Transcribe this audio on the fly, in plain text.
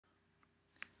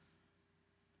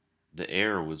The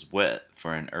air was wet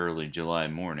for an early July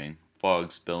morning,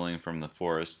 fog spilling from the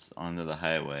forests onto the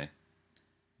highway.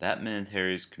 That meant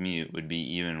Harry's commute would be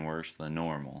even worse than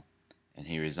normal, and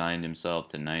he resigned himself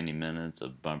to 90 minutes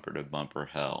of bumper to bumper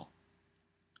hell.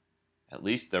 At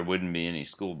least there wouldn't be any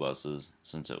school buses,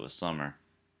 since it was summer.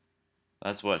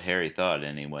 That's what Harry thought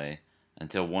anyway,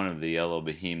 until one of the yellow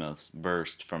behemoths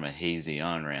burst from a hazy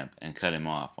on-ramp and cut him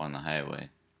off on the highway.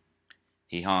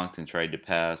 He honked and tried to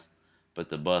pass, but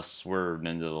the bus swerved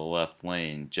into the left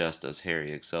lane just as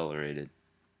Harry accelerated.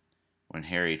 When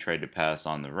Harry tried to pass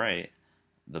on the right,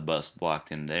 the bus blocked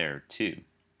him there, too.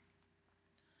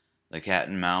 The cat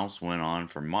and mouse went on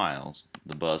for miles,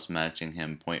 the bus matching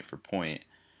him point for point,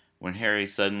 when Harry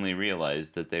suddenly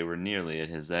realized that they were nearly at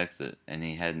his exit and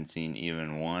he hadn't seen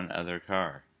even one other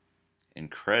car.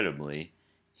 Incredibly,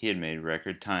 he had made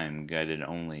record time guided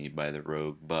only by the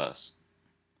rogue bus.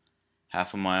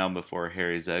 Half a mile before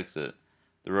Harry's exit,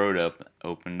 the road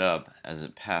opened up as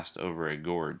it passed over a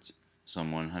gorge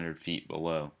some 100 feet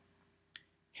below.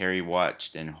 Harry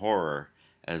watched in horror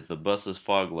as the bus's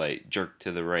fog light jerked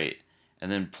to the right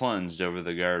and then plunged over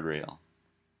the guardrail.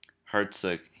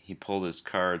 Heartsick, he pulled his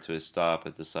car to a stop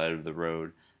at the side of the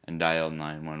road and dialed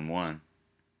 911.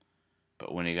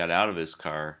 But when he got out of his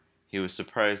car, he was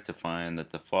surprised to find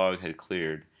that the fog had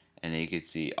cleared and he could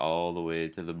see all the way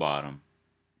to the bottom.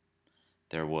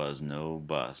 There was no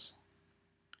bus.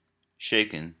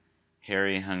 Shaken,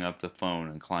 Harry hung up the phone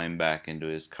and climbed back into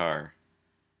his car.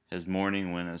 His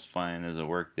morning went as fine as a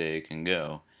workday can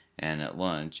go, and at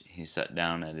lunch he sat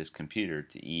down at his computer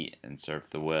to eat and surf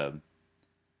the web.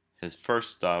 His first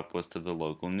stop was to the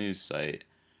local news site,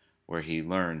 where he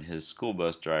learned his school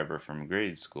bus driver from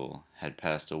grade school had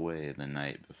passed away the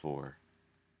night before.